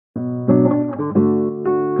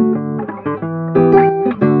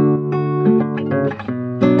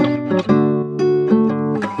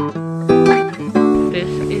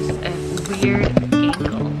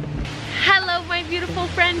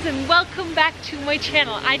to my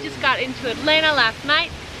channel. I just got into Atlanta last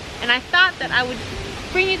night and I thought that I would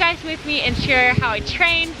bring you guys with me and share how I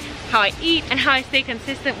train, how I eat, and how I stay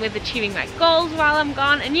consistent with achieving my goals while I'm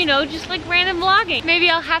gone, and you know, just like random vlogging. Maybe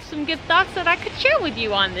I'll have some good thoughts that I could share with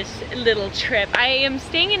you on this little trip. I am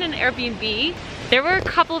staying in an Airbnb. There were a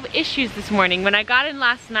couple of issues this morning. When I got in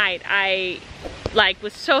last night, I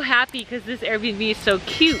was so happy because this Airbnb is so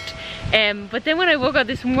cute. But then when I woke up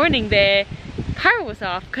this morning, the power was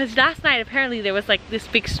off because last night apparently there was like this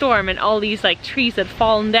big storm and all these like trees had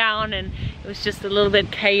fallen down and it was just a little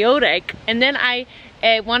bit chaotic. And then I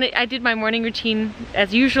did my morning routine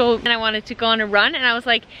as usual and I wanted to go on a run, and I was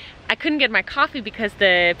like, I couldn't get my coffee because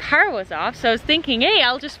the power was off. So I was thinking, hey,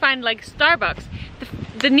 I'll just find like Starbucks.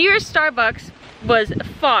 The nearest Starbucks was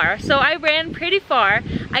far, so I ran pretty far.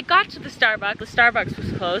 I got to the Starbucks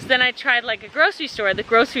was closed. Then I tried like a grocery store. The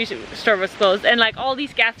grocery store was closed, and like all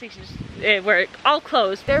these gas stations were all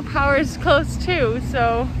closed. Their power is closed too,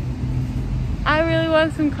 so I really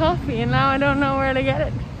want some coffee and now I don't know where to get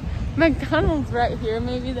it. McDonald's right here,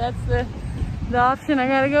 maybe that's the option I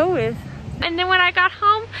gotta go with. And then when I got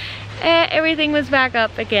home, everything was back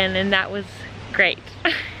up again, and that was great.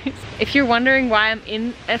 If you're wondering why I'm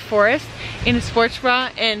in a forest in a sports bra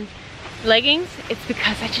and leggings, it's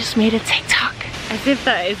because I just made a TikTok. As if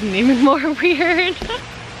that isn't even more weird.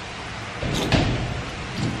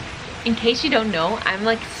 In case you don't know, I'm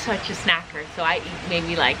like such a snacker, so I eat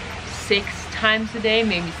maybe like 6 times a day,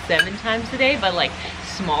 maybe 7 times a day, but like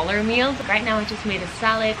smaller meals. Right now I just made a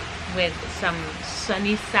salad with some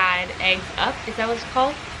sunny side eggs up. Is that what it's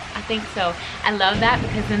called? I think so. I love that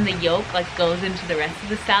because then the yolk like goes into the rest of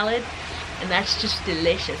the salad, and that's just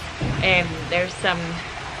delicious. And there's some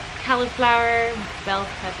cauliflower, bell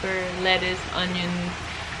pepper, lettuce, onion,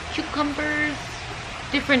 cucumbers,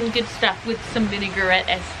 different good stuff with some vinaigrette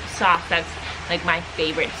as sauce. That's like my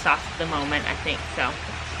favorite sauce at the moment, I think. So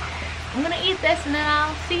I'm gonna eat this and then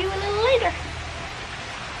I'll see you a little later.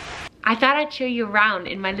 I thought I'd show you around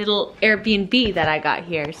in my little Airbnb that I got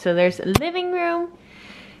here. So there's a living room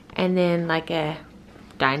and then like a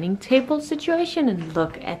dining table situation, and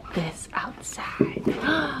look at this outside.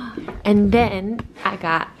 And then I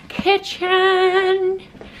got kitchen,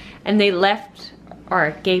 and they left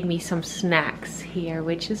or gave me some snacks here,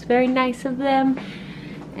 which is very nice of them.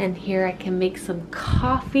 And here I can make some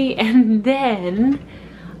coffee, and then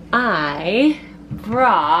I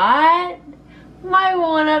brought my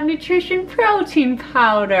 1UP Nutrition protein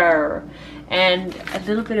powder and a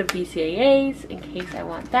little bit of BCAAs in case I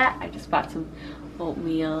want that. I just bought some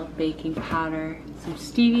oatmeal baking powder, some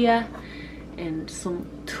stevia, and some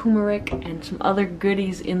turmeric and some other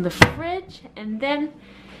goodies in the fridge. And then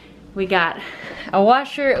we got a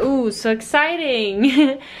washer. Ooh, so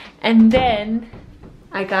exciting. And then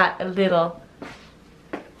I got a little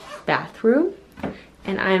bathroom,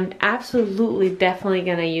 and I'm absolutely definitely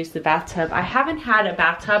gonna use the bathtub. I haven't had a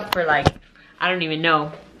bathtub for like, I don't even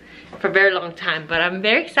know, for a very long time, but I'm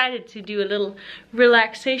very excited to do a little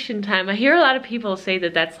relaxation time. I hear a lot of people say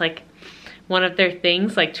that that's like one of their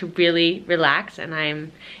things, like to really relax, and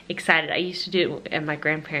I'm excited. I used to do it at my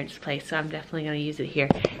grandparents' place, so I'm definitely gonna use it here.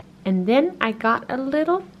 And then I got a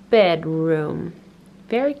little bedroom.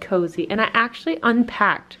 Very cozy, and I actually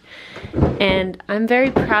unpacked, and I'm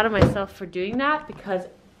very proud of myself for doing that because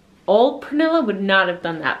old Pernilla would not have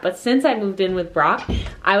done that. But since I moved in with Brock,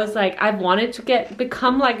 I was like, I've wanted to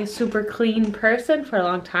become like a super clean person for a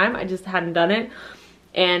long time. I just hadn't done it,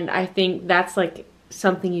 and I think that's like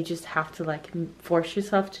something you just have to like force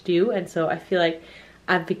yourself to do. And so I feel like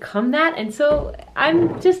I've become that, and so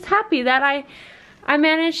I'm just happy that I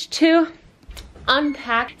managed to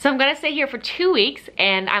unpack. So I'm gonna stay here for 2 weeks,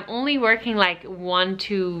 and I'm only working like 1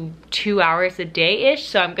 to 2 hours a day-ish,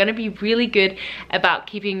 so I'm gonna be really good about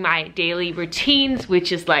keeping my daily routines,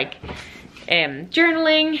 which is like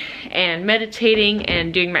journaling and meditating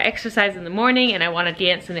and doing my exercise in the morning, and I want to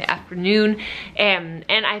dance in the afternoon. And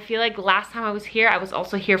I feel like last time I was here, I was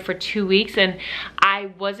also here for 2 weeks, and I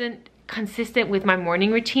wasn't consistent with my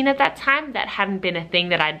morning routine at that time. That hadn't been a thing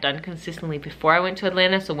that I'd done consistently before I went to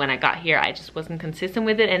Atlanta, so when I got here I just wasn't consistent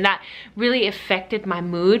with it, and that really affected my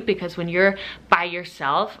mood, because when you're by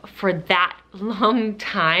yourself for that long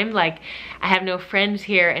time, like I have no friends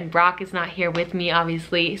here and Brock is not here with me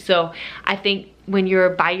obviously, so I think when you're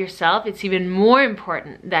by yourself, it's even more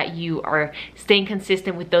important that you are staying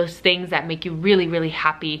consistent with those things that make you really, really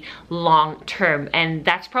happy long term. And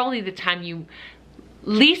that's probably the time you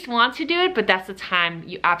least want to do it, but that's the time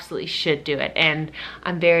you absolutely should do it. And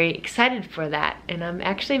I'm very excited for that. And I'm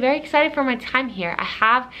actually very excited for my time here. I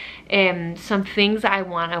have some things I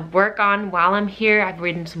want to work on while I'm here. I've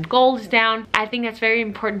written some goals down. I think that's very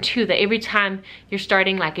important too, that every time you're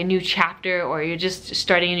starting like a new chapter, or you're just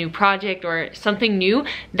starting a new project or something new,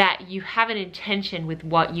 that you have an intention with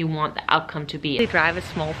what you want the outcome to be. I drive a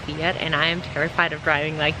small Fiat, and I am terrified of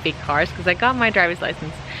driving like big cars because I got my driver's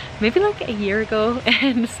license maybe like a year ago,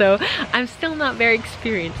 and so I'm still not very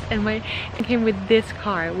experienced. And I came with this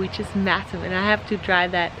car, which is massive, and I have to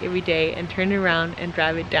drive that every day and turn it around and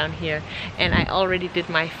drive it down here. And I already did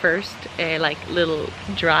my first like little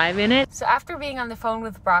drive in it. So after being on the phone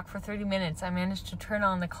with Brock for 30 minutes, I managed to turn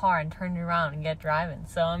on the car and turn it around and get driving.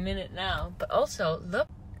 So I'm in it now. But also, look,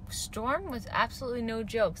 storm was absolutely no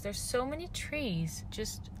jokes. There's so many trees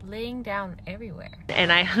just laying down everywhere.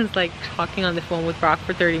 And I was like talking on the phone with Brock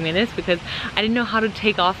for 30 minutes because I didn't know how to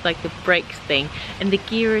take off like the brakes thing, and the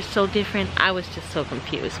gear is so different. I was just so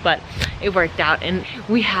confused, but it worked out, and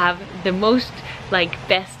we have the most like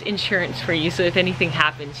best insurance for you, so if anything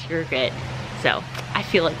happens, you're good. So I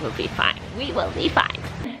feel like we'll be fine. We will be fine.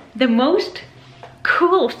 The most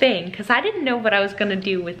cool thing, because I didn't know what I was gonna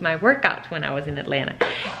do with my workouts when I was in Atlanta.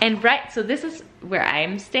 And so this is where I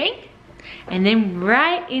am staying, and then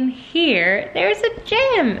right in here there's a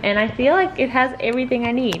gym, and I feel like it has everything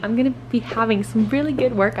I need. I'm gonna be having some really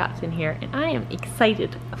good workouts in here, and I am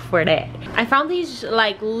excited for that. I found these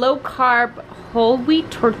like low carb whole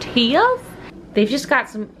wheat tortillas. They've just got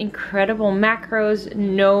some incredible macros,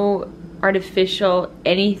 no artificial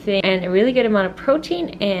anything, and a really good amount of protein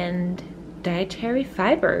and dietary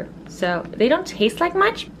fiber. So they don't taste like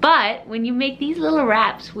much, but when you make these little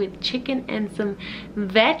wraps with chicken and some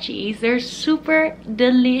veggies, they're super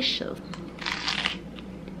delicious.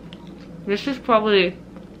 This is probably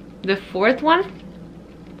the fourth one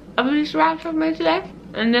of these wraps I've made today.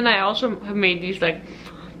 And then I also have made these like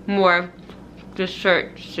more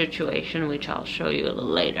dessert situation, which I'll show you a little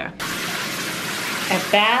later. A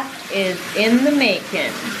bath is in the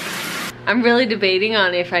making. I'm really debating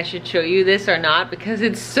on if I should show you this or not because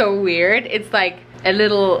it's so weird. It's like a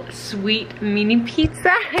little sweet mini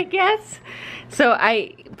pizza, I guess. So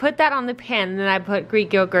I put that on the pan, and then I put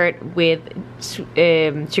Greek yogurt with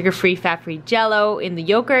sugar-free, fat-free Jello in the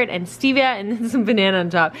yogurt and stevia, and then some banana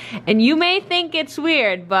on top. And you may think it's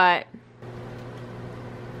weird, but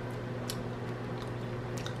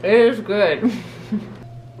it is good.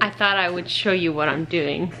 I thought I would show you what I'm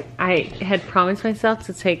doing. I had promised myself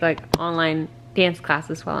to take like online dance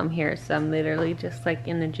classes while I'm here, so I'm literally just like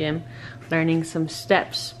in the gym learning some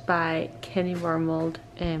steps by Kenny Wormold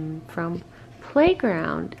from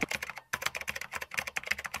Playground.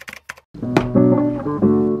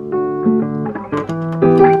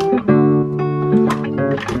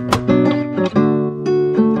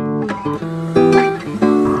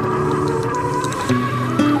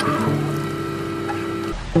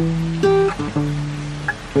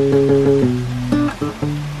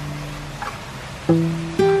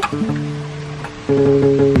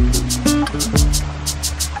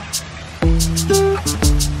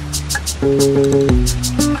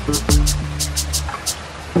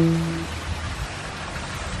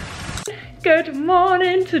 Good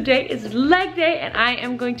morning. Today is leg day, and I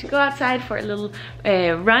am going to go outside for a little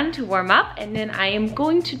run to warm up, and then I am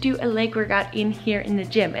going to do a leg workout in here in the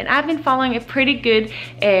gym. And I've been following a pretty good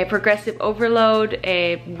progressive overload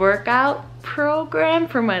workout program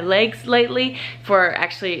for my legs lately for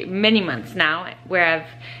actually many months now, where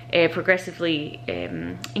I've progressively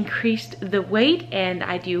increased the weight, and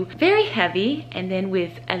I do very heavy and then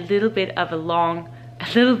with a little bit of a long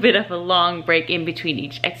break in between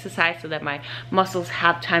each exercise so that my muscles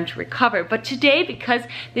have time to recover. But today, because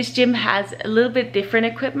this gym has a little bit different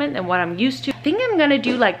equipment than what I'm used to, I think I'm gonna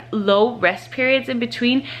do like low rest periods in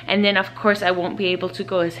between, and then of course I won't be able to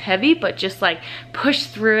go as heavy, but just like push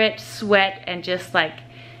through it, sweat, and just like,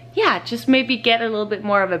 yeah, just maybe get a little bit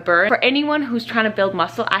more of a burn. For anyone who's trying to build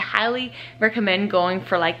muscle, I highly recommend going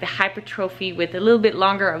for like the hypertrophy with a little bit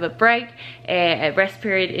longer of a break, a rest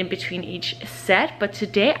period in between each set. But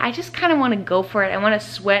today I just kind of want to go for it. I want to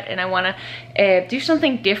sweat, and I want to do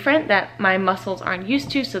something different that my muscles aren't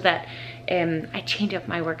used to, so that I change up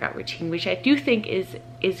my workout routine, which I do think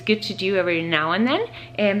is good to do every now and then.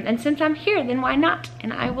 And since I'm here, then why not?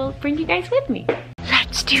 And I will bring you guys with me.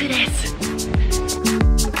 Let's do this.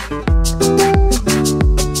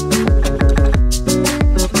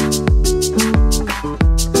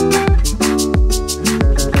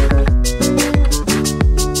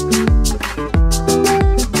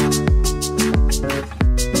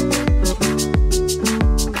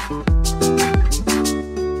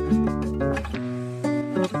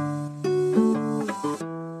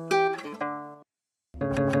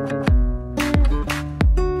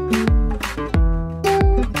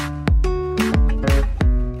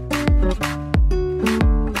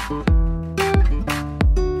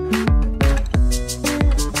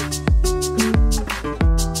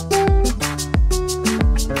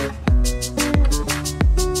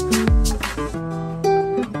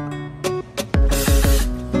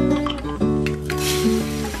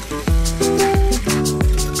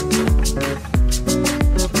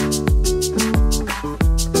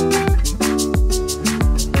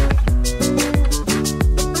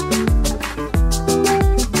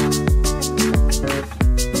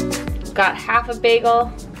 half a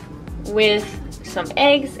bagel with some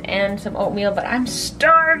eggs and some oatmeal, but I'm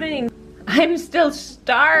starving. I'm still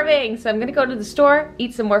starving. So I'm gonna go to the store,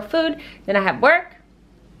 eat some more food, then I have work,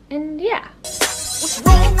 and yeah. What's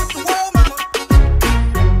wrong with the world, mama?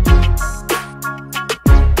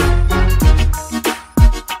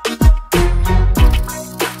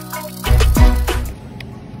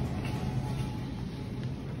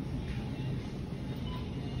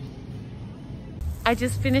 I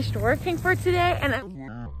just finished working for today, and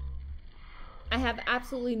I have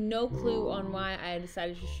absolutely no clue on why I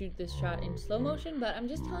decided to shoot this shot in slow motion, but I'm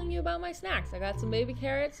just telling you about my snacks. I got some baby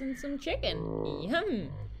carrots and some chicken. Yum!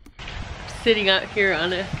 Sitting out here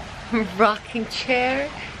on a rocking chair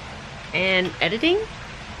and editing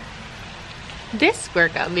this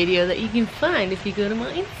workout video that you can find if you go to my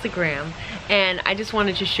Instagram. And I just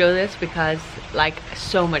wanted to show this because like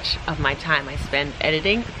so much of my time I spend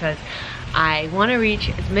editing, because I want to reach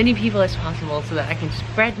as many people as possible so that I can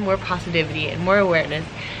spread more positivity and more awareness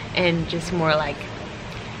and just more like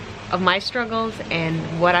of my struggles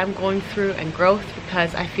and what I'm going through and growth,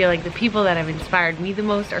 because I feel like the people that have inspired me the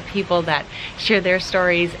most are people that share their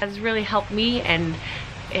stories. It has really helped me and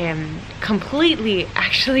completely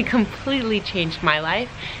changed my life,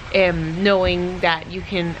 knowing that you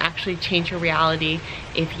can actually change your reality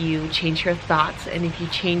if you change your thoughts and if you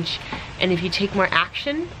take more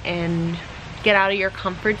action and get out of your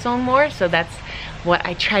comfort zone more. So that's what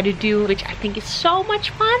I try to do, which I think is so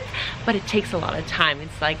much fun, but it takes a lot of time.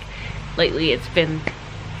 It's like lately it's been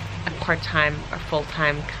a part-time or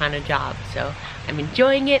full-time kind of job, so I'm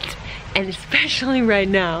enjoying it, and especially right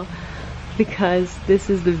now because this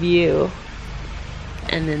is the view,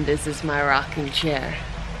 and then this is my rocking chair,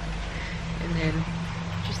 and then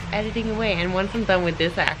just editing away. And once I'm done with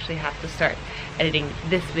this, I actually have to start editing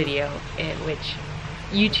this video, in which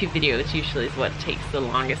YouTube videos usually is what takes the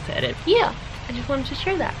longest to edit. Yeah, I just wanted to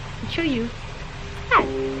share that and show you. Hi.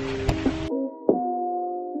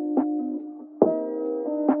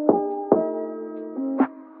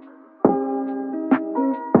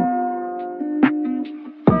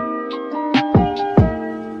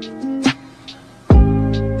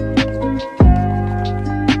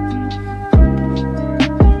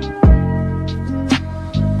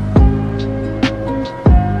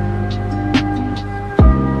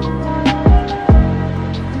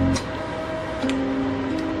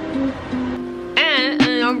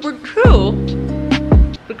 Number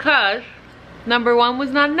 2, because number 1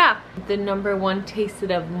 was not enough. The number 1 tasted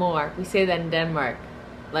of more. We say that in Denmark,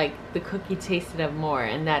 like the cookie tasted of more,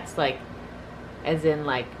 and that's like, as in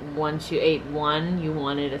like once you ate one, you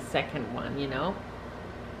wanted a second one, you know?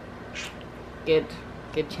 Good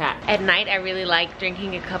chat. At night, I really like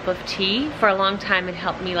drinking a cup of tea. For a long time, it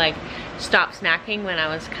helped me like stop snacking when I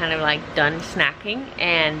was kind of like done snacking,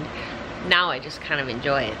 and now I just kind of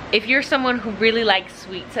enjoy it. If you're someone who really likes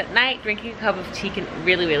sweets at night, drinking a cup of tea can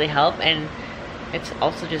really help, and it's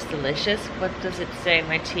also just delicious. What does it say,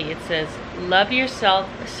 my tea? It says, love yourself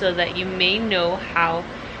so that you may know how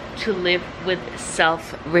to live with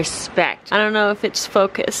self-respect. I don't know if it's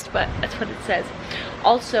focused, but that's what it says.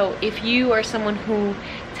 Also, if you are someone who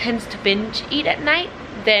tends to binge eat at night,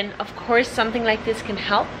 then of course something like this can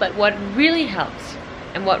help, but what really helps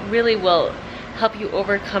and what really will help you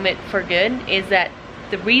overcome it for good is that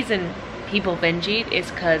the reason people binge eat is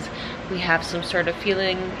because we have some sort of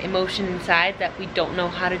feeling, emotion inside that we don't know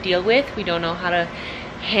how to deal with, we don't know how to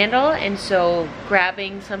handle, and so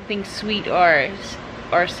grabbing something sweet or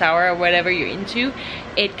sour or whatever you're into,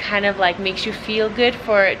 it kind of like makes you feel good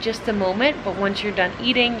for just a moment, but once you're done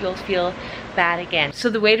eating, you'll feel bad again. So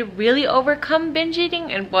the way to really overcome binge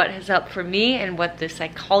eating, and what has helped for me and what the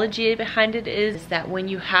psychology behind it is that when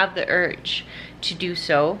you have the urge to do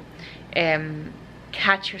so,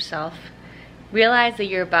 catch yourself, realize that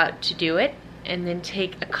you're about to do it, and then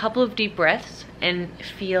take a couple of deep breaths and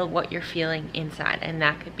feel what you're feeling inside. And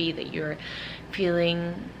that could be that you're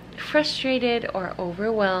feeling frustrated or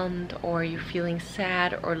overwhelmed, or you're feeling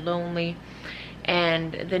sad or lonely,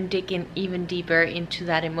 and then dig in even deeper into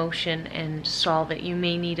that emotion and solve it. You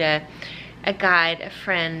may need a guide, a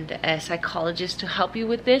friend, a psychologist to help you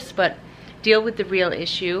with this, but deal with the real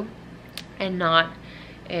issue and not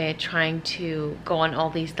trying to go on all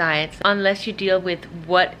these diets. Unless you deal with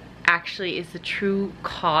what actually is the true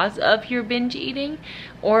cause of your binge eating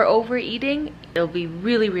or overeating, it'll be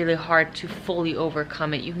really hard to fully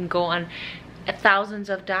overcome it. You can go on thousands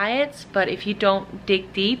of diets, but if you don't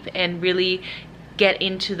dig deep and really get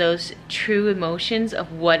into those true emotions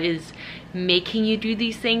of what is making you do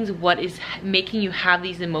these things, what is making you have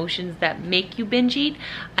these emotions that make you binge eat,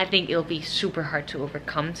 I think it'll be super hard to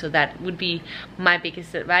overcome. So that would be my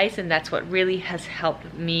biggest advice, and that's what really has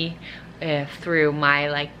helped me through my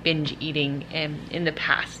like binge eating in the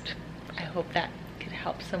past. I hope that could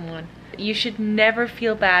help someone. You should never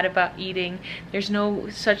feel bad about eating. There's no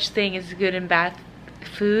such thing as good and bad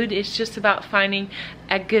food. It's just about finding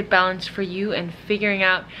a good balance for you and figuring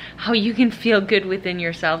out how you can feel good within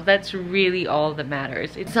yourself. That's really all that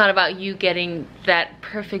matters. It's not about you getting that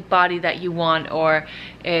perfect body that you want or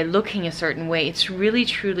looking a certain way. It's really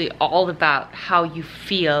truly all about how you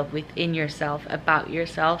feel within yourself, about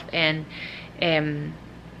yourself, and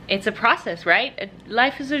it's a process, right?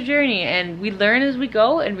 Life is a journey, and we learn as we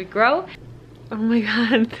go and we grow. Oh my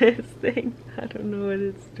god, this thing, I don't know what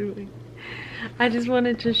it's doing. I just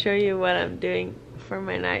wanted to show you what I'm doing for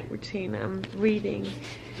my night routine. I'm reading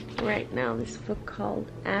right now this book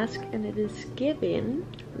called Ask and It Is Given,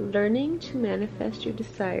 Learning to Manifest Your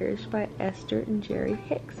Desires by Esther and Jerry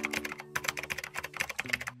Hicks.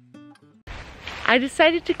 I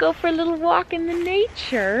decided to go for a little walk in the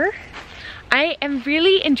nature. I am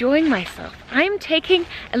really enjoying myself. I'm taking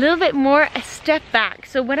a little bit more a step back.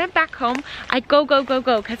 So when I'm back home, I go,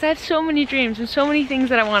 because I have so many dreams and so many things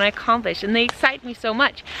that I want to accomplish, and they excite me so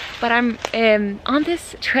much. But I'm on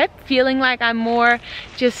this trip feeling like I'm more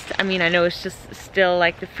just, I mean, I know it's just still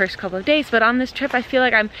like the first couple of days, but on this trip I feel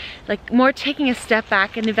like I'm like more taking a step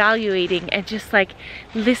back and evaluating and just like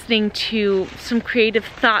listening to some creative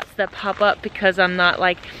thoughts that pop up, because I'm not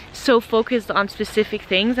like so focused on specific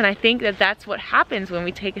things. And I think that that's what happens when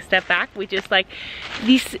we take a step back. We just like,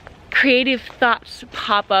 these creative thoughts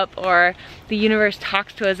pop up, or the universe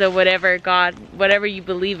talks to us, or whatever, God, whatever you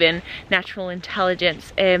believe in, natural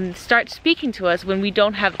intelligence, start speaking to us when we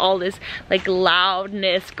don't have all this like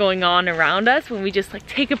loudness going on around us, when we just like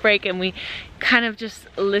take a break and we kind of just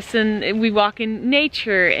listen. We walk in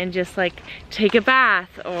nature and just like take a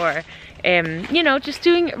bath, or you know, just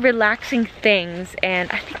doing relaxing things.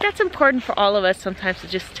 And I think that's important for all of us sometimes, to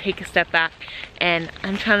just take a step back, and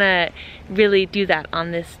I'm trying to really do that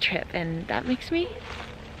on this trip, and that makes me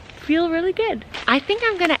feel really good. I think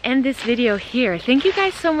I'm gonna end this video here. Thank you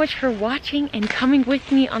guys so much for watching and coming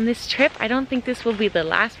with me on this trip. I don't think this will be the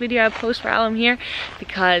last video I post while I'm here,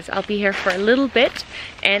 because I'll be here for a little bit,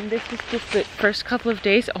 and this is just the first couple of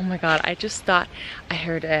days. Oh my god, I just thought I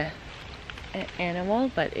heard an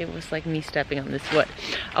animal, but it was like me stepping on this wood.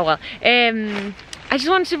 Oh well. I just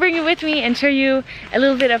wanted to bring you with me and show you a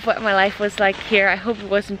little bit of what my life was like here. I hope it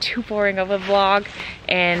wasn't too boring of a vlog,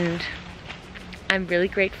 and I'm really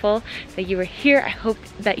grateful that you were here. I hope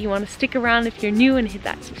that you want to stick around if you're new, and hit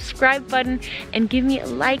that subscribe button and give me a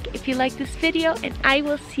like if you like this video, and I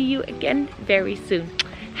will see you again very soon.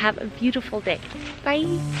 Have a beautiful day.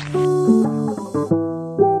 Bye.